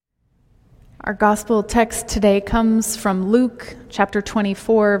Our gospel text today comes from Luke chapter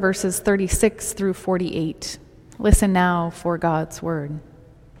 24, verses 36 through 48. Listen now for God's word.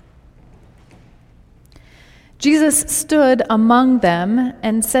 Jesus stood among them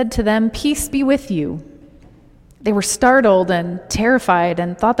and said to them, "Peace be with you." They were startled and terrified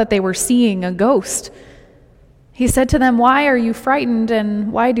and thought that they were seeing a ghost. He said to them, "Why are you frightened,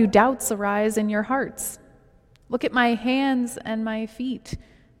 and why do doubts arise in your hearts? Look at my hands and my feet.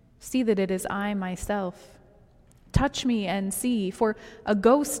 See that it is I myself. Touch me and see, for a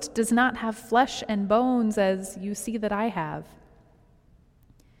ghost does not have flesh and bones as you see that I have."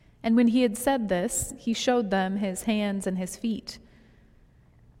 And when he had said this, he showed them his hands and his feet.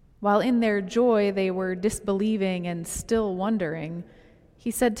 While in their joy they were disbelieving and still wondering,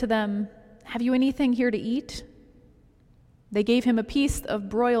 he said to them, "Have you anything here to eat?" They gave him a piece of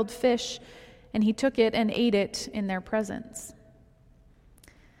broiled fish, and he took it and ate it in their presence.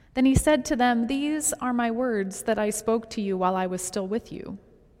 Then he said to them, "These are my words that I spoke to you while I was still with you,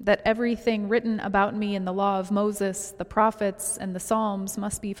 that everything written about me in the law of Moses, the prophets, and the Psalms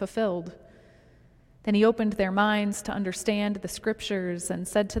must be fulfilled." Then he opened their minds to understand the scriptures and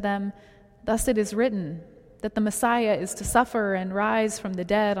said to them, "Thus it is written, that the Messiah is to suffer and rise from the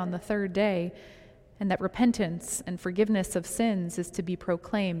dead on the third day, and that repentance and forgiveness of sins is to be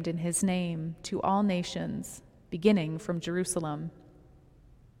proclaimed in his name to all nations, beginning from Jerusalem.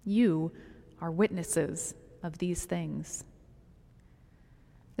 You are witnesses of these things."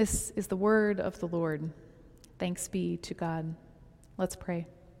 This is the word of the Lord. Thanks be to God. Let's pray.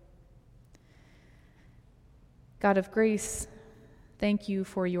 God of grace, thank you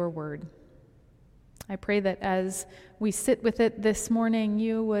for your word. I pray that as we sit with it this morning,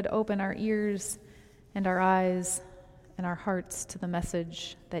 you would open our ears and our eyes and our hearts to the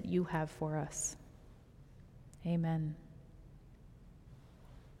message that you have for us. Amen.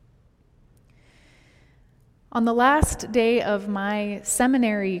 On the last day of my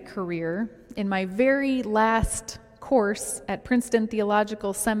seminary career, in my very last course at Princeton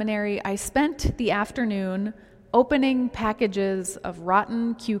Theological Seminary, I spent the afternoon opening packages of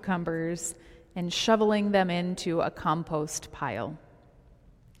rotten cucumbers and shoveling them into a compost pile.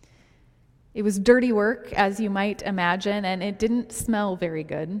 It was dirty work, as you might imagine, and it didn't smell very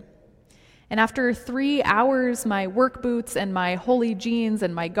good. And after 3 hours, my work boots and my holey jeans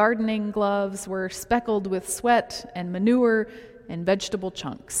and my gardening gloves were speckled with sweat and manure and vegetable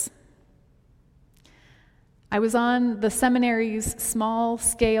chunks. I was on the seminary's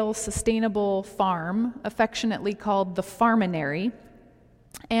small-scale sustainable farm, affectionately called the Farminary,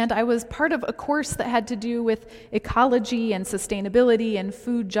 and I was part of a course that had to do with ecology and sustainability and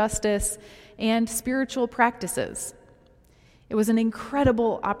food justice and spiritual practices. It was an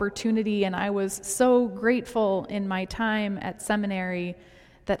incredible opportunity, and I was so grateful in my time at seminary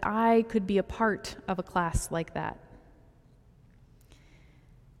that I could be a part of a class like that.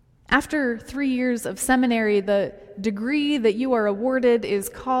 After 3 years of seminary, the degree that you are awarded is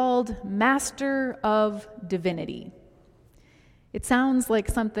called Master of Divinity. It sounds like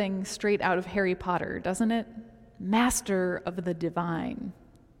something straight out of Harry Potter, doesn't it? Master of the Divine.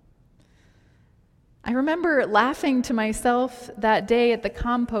 I remember laughing to myself that day at the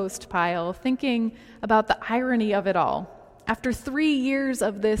compost pile, thinking about the irony of it all. After 3 years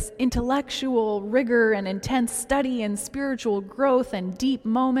of this intellectual rigor and intense study and spiritual growth and deep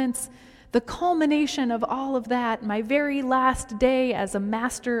moments, the culmination of all of that, my very last day as a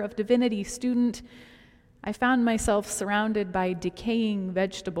Master of Divinity student, I found myself surrounded by decaying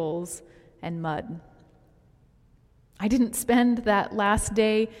vegetables and mud. I didn't spend that last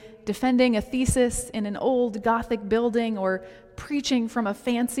day defending a thesis in an old Gothic building or preaching from a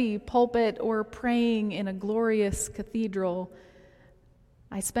fancy pulpit or praying in a glorious cathedral.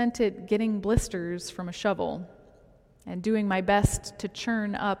 I spent it getting blisters from a shovel and doing my best to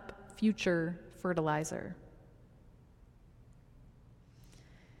churn up future fertilizer.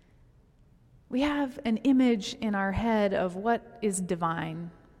 We have an image in our head of what is divine,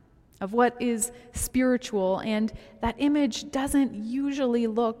 of what is spiritual, and that image doesn't usually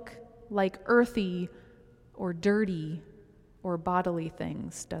look like earthy or dirty or bodily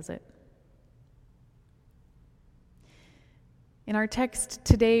things, does it? In our text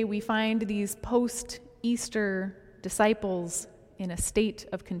today, we find these post-Easter disciples in a state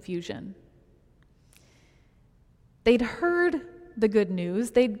of confusion. They'd heard the good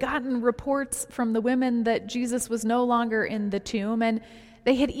news. They'd gotten reports from the women that Jesus was no longer in the tomb, and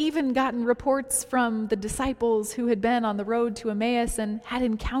they had even gotten reports from the disciples who had been on the road to Emmaus and had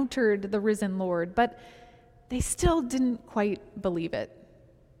encountered the risen Lord, but they still didn't quite believe it,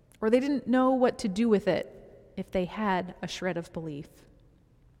 or they didn't know what to do with it if they had a shred of belief.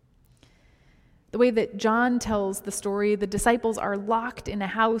 The way that John tells the story, the disciples are locked in a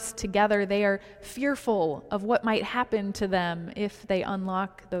house together. They are fearful of what might happen to them if they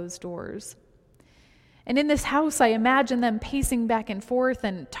unlock those doors. And in this house, I imagine them pacing back and forth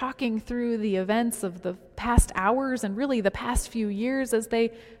and talking through the events of the past hours and really the past few years as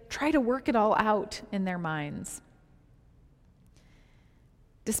they try to work it all out in their minds.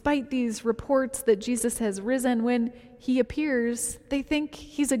 Despite these reports that Jesus has risen, when he appears, they think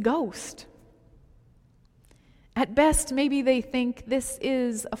he's a ghost. At best, maybe they think this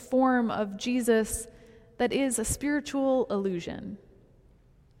is a form of Jesus that is a spiritual illusion.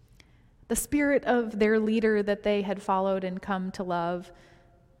 The spirit of their leader that they had followed and come to love,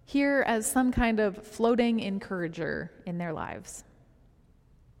 here as some kind of floating encourager in their lives.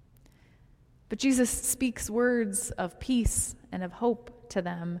 But Jesus speaks words of peace and of hope to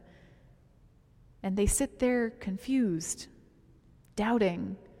them, and they sit there confused,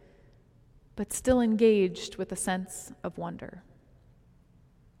 doubting, but still engaged with a sense of wonder.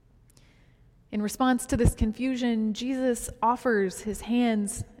 In response to this confusion, Jesus offers his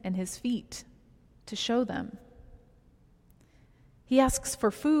hands and his feet to show them. He asks for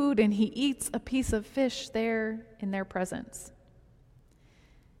food and he eats a piece of fish there in their presence.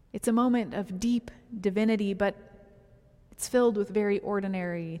 It's a moment of deep divinity, but it's filled with very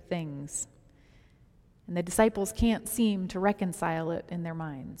ordinary things. And the disciples can't seem to reconcile it in their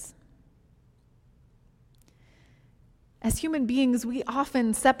minds. As human beings, we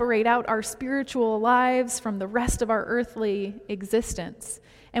often separate out our spiritual lives from the rest of our earthly existence.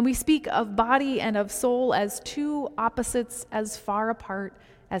 And we speak of body and of soul as two opposites as far apart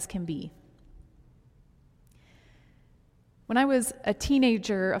as can be. When I was a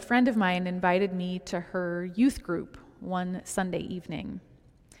teenager, a friend of mine invited me to her youth group one Sunday evening.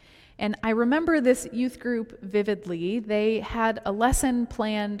 And I remember this youth group vividly. They had a lesson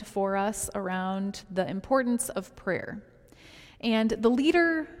planned for us around the importance of prayer. And the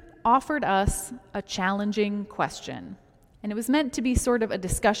leader offered us a challenging question. And it was meant to be sort of a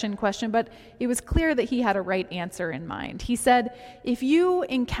discussion question, but it was clear that he had a right answer in mind. He said, if you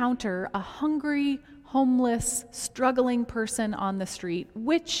encounter a hungry, homeless, struggling person on the street,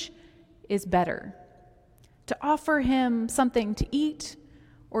 which is better? To offer him something to eat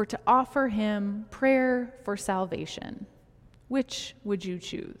or to offer him prayer for salvation? Which would you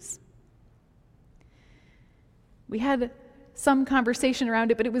choose? We had some conversation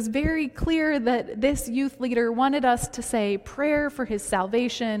around it, but it was very clear that this youth leader wanted us to say prayer for his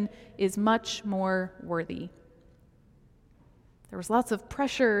salvation is much more worthy. There was lots of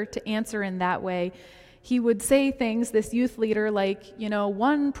pressure to answer in that way. He would say things, this youth leader, like,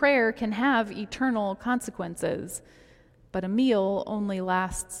 one prayer can have eternal consequences, but a meal only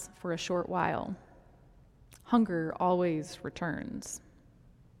lasts for a short while. Hunger always returns.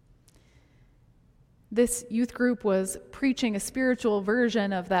 This youth group was preaching a spiritual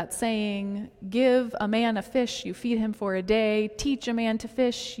version of that saying, give a man a fish, you feed him for a day. Teach a man to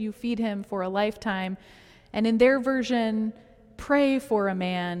fish, you feed him for a lifetime. And in their version, pray for a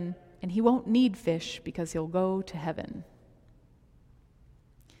man, and he won't need fish because he'll go to heaven.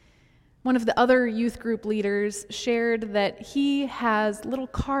 One of the other youth group leaders shared that he has little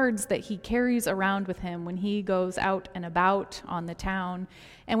cards that he carries around with him when he goes out and about on the town.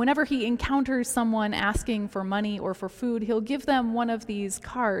 And whenever he encounters someone asking for money or for food, he'll give them one of these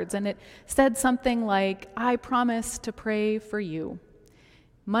cards. And it said something like, I promise to pray for you.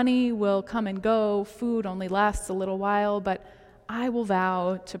 Money will come and go, food only lasts a little while, but I will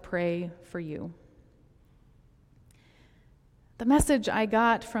vow to pray for you. The message I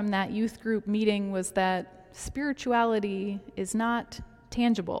got from that youth group meeting was that spirituality is not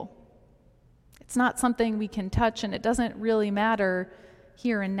tangible. It's not something we can touch, and it doesn't really matter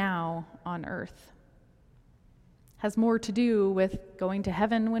here and now on earth. It has more to do with going to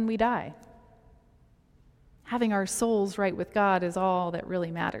heaven when we die. Having our souls right with God is all that really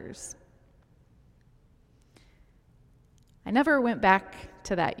matters. I never went back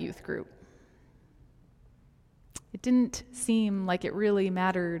to that youth group. It didn't seem like it really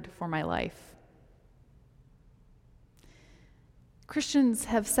mattered for my life. Christians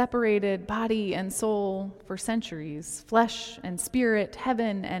have separated body and soul for centuries, flesh and spirit,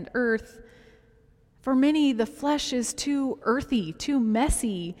 heaven and earth. For many, the flesh is too earthy, too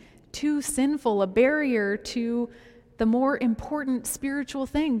messy, too sinful, a barrier to the more important spiritual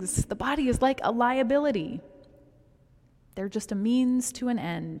things. The body is like a liability. They're just a means to an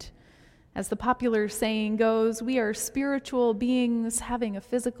end. As the popular saying goes, we are spiritual beings having a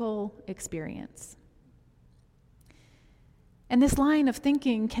physical experience. And this line of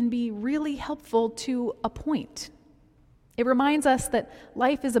thinking can be really helpful to a point. It reminds us that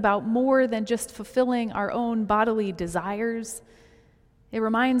life is about more than just fulfilling our own bodily desires. It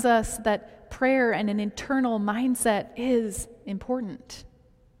reminds us that prayer and an internal mindset is important.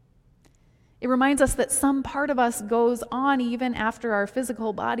 It reminds us that some part of us goes on even after our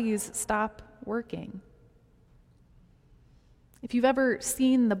physical bodies stop working. If you've ever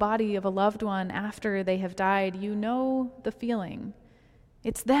seen the body of a loved one after they have died, you know the feeling.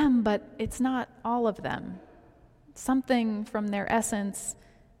 It's them, but it's not all of them. Something from their essence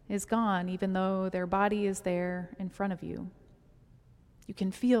is gone, even though their body is there in front of you. You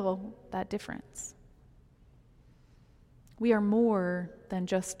can feel that difference. We are more than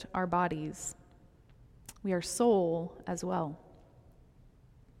just our bodies. We are soul as well.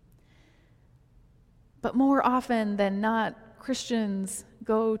 But more often than not, Christians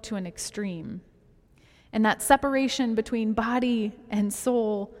go to an extreme. And that separation between body and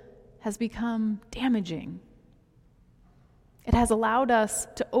soul has become damaging. It has allowed us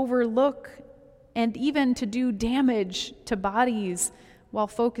to overlook and even to do damage to bodies while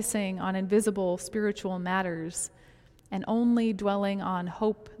focusing on invisible spiritual matters and only dwelling on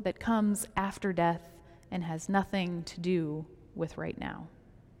hope that comes after death and has nothing to do with right now.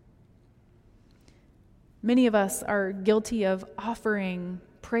 Many of us are guilty of offering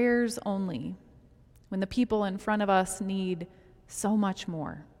prayers only when the people in front of us need so much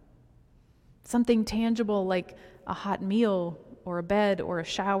more. Something tangible like a hot meal or a bed or a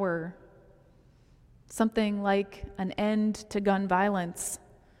shower. Something like an end to gun violence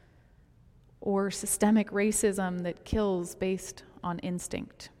or systemic racism that kills based on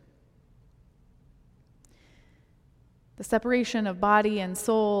instinct. The separation of body and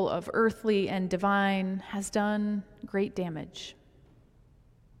soul, of earthly and divine, has done great damage.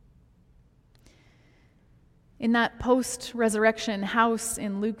 In that post-resurrection house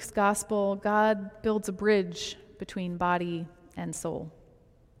in Luke's gospel, God builds a bridge between body and soul.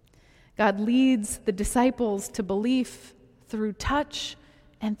 God leads the disciples to belief through touch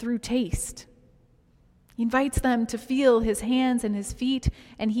and through taste. He invites them to feel his hands and his feet,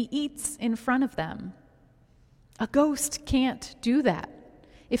 and he eats in front of them. A ghost can't do that.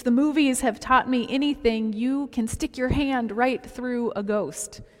 If the movies have taught me anything, you can stick your hand right through a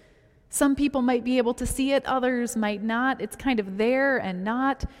ghost. Some people might be able to see it, others might not. It's kind of there and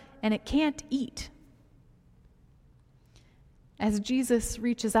not, and it can't eat. As Jesus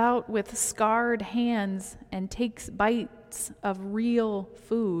reaches out with scarred hands and takes bites of real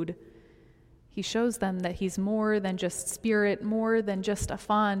food, he shows them that he's more than just spirit, more than just a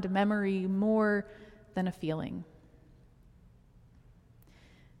fond memory, more than a feeling.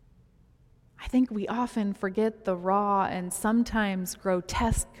 I think we often forget the raw and sometimes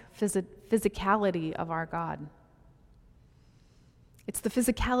grotesque physicality of our God. It's the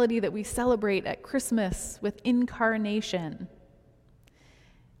physicality that we celebrate at Christmas with incarnation.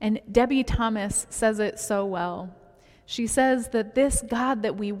 And Debbie Thomas says it so well. She says that this God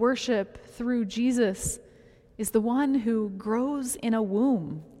that we worship through Jesus is the one who grows in a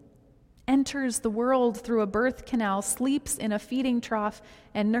womb, enters the world through a birth canal, sleeps in a feeding trough,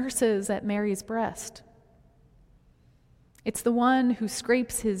 and nurses at Mary's breast. It's the one who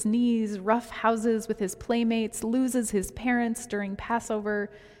scrapes his knees, rough houses with his playmates, loses his parents during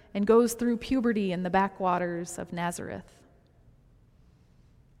Passover, and goes through puberty in the backwaters of Nazareth.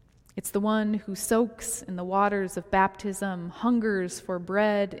 It's the one who soaks in the waters of baptism, hungers for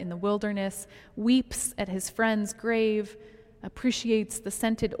bread in the wilderness, weeps at his friend's grave, appreciates the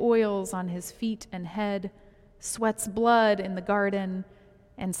scented oils on his feet and head, sweats blood in the garden,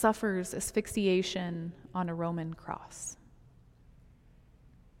 and suffers asphyxiation on a Roman cross.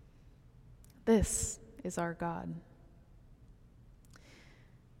 This is our God.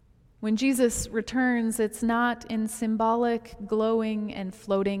 When Jesus returns, it's not in symbolic, glowing, and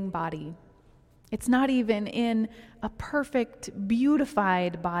floating body. It's not even in a perfect,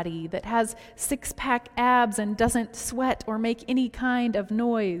 beautified body that has six-pack abs and doesn't sweat or make any kind of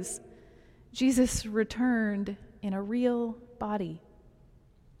noise. Jesus returned in a real body.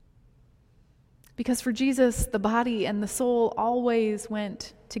 Because for Jesus, the body and the soul always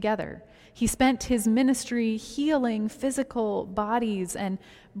went together. He spent his ministry healing physical bodies and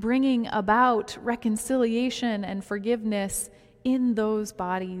bringing about reconciliation and forgiveness in those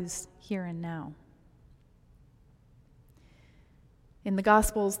bodies here and now. In the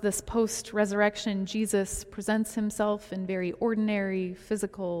Gospels, this post-resurrection Jesus presents himself in very ordinary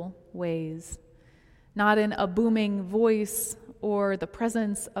physical ways, not in a booming voice or the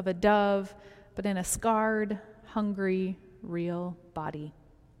presence of a dove, but in a scarred, hungry, real body.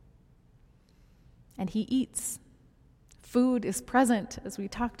 And he eats. Food is present, as we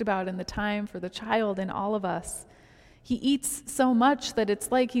talked about in the time for the child in all of us. He eats so much that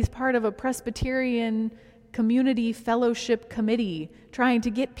it's like he's part of a Presbyterian community fellowship committee trying to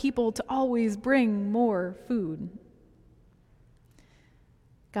get people to always bring more food.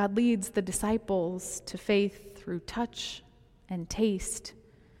 God leads the disciples to faith through touch and taste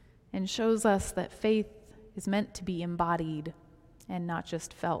and shows us that faith is meant to be embodied and not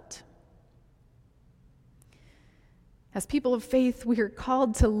just felt. As people of faith, we are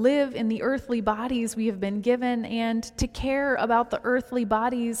called to live in the earthly bodies we have been given and to care about the earthly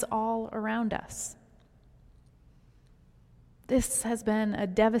bodies all around us. This has been a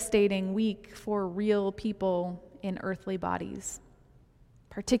devastating week for real people in earthly bodies,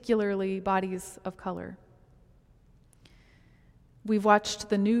 particularly bodies of color. We've watched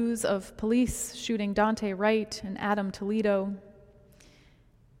the news of police shooting Daunte Wright and Adam Toledo.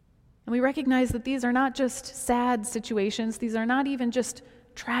 And we recognize that these are not just sad situations, these are not even just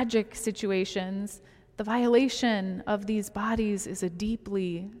tragic situations. The violation of these bodies is a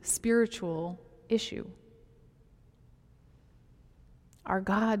deeply spiritual issue. Our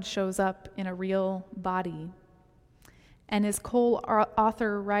God shows up in a real body. And as Cole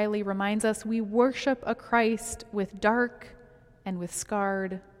author Riley reminds us, we worship a Christ with dark and with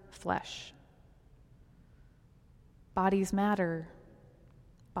scarred flesh. Bodies matter.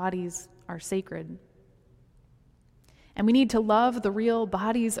 Bodies are sacred. And we need to love the real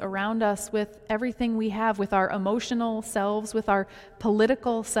bodies around us with everything we have, with our emotional selves, with our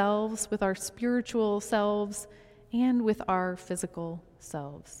political selves, with our spiritual selves, and with our physical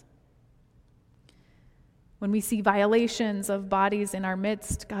selves. When we see violations of bodies in our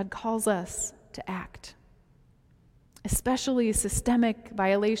midst, God calls us to act, especially systemic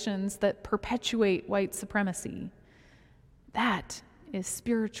violations that perpetuate white supremacy. That is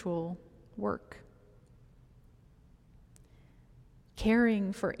spiritual work.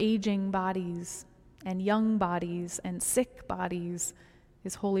 Caring for aging bodies and young bodies and sick bodies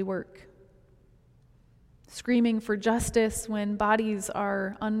is holy work. Screaming for justice when bodies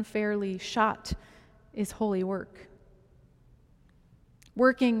are unfairly shot is holy work.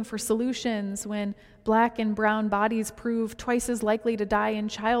 Working for solutions when black and brown bodies prove twice as likely to die in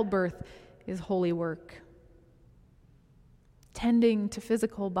childbirth is holy work. Tending to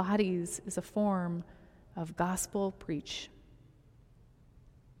physical bodies is a form of gospel preach.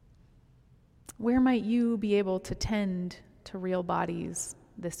 Where might you be able to tend to real bodies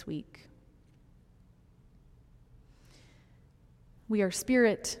this week? We are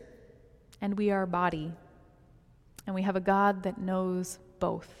spirit and we are body, and we have a God that knows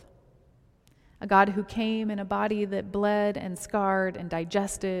both. A God who came in a body that bled and scarred and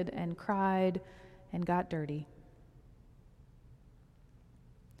digested and cried and got dirty.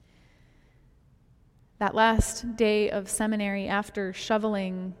 That last day of seminary, after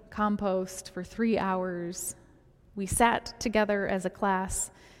shoveling compost for 3 hours, we sat together as a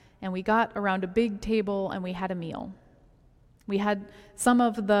class and we got around a big table and we had a meal. We had some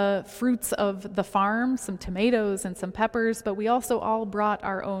of the fruits of the farm, some tomatoes and some peppers, but we also all brought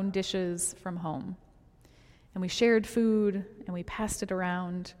our own dishes from home. And we shared food and we passed it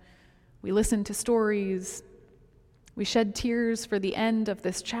around. We listened to stories. We shed tears for the end of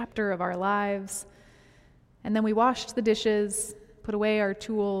this chapter of our lives. And then we washed the dishes, put away our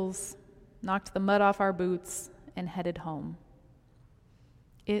tools, knocked the mud off our boots, and headed home.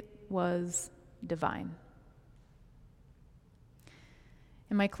 It was divine.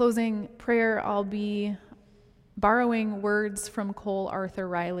 In my closing prayer, I'll be borrowing words from Cole Arthur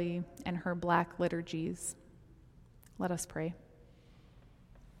Riley and her Black liturgies. Let us pray.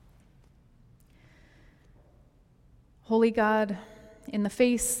 Holy God, in the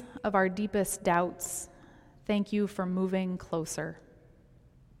face of our deepest doubts, thank you for moving closer.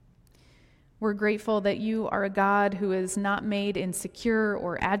 We're grateful that you are a God who is not made insecure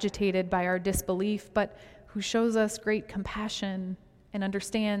or agitated by our disbelief, but who shows us great compassion and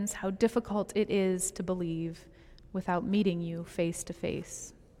understands how difficult it is to believe without meeting you face to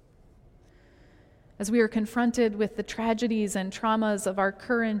face. As we are confronted with the tragedies and traumas of our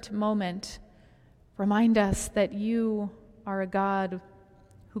current moment, remind us that you are a God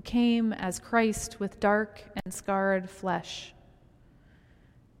who came as Christ with dark and scarred flesh,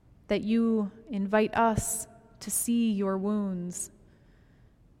 that you invite us to see your wounds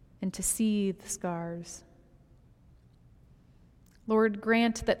and to see the scars. Lord,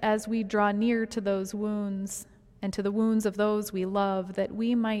 grant that as we draw near to those wounds and to the wounds of those we love, that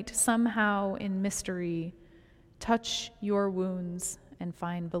we might somehow in mystery touch your wounds and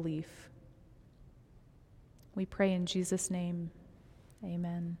find belief. We pray in Jesus' name.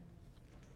 Amen.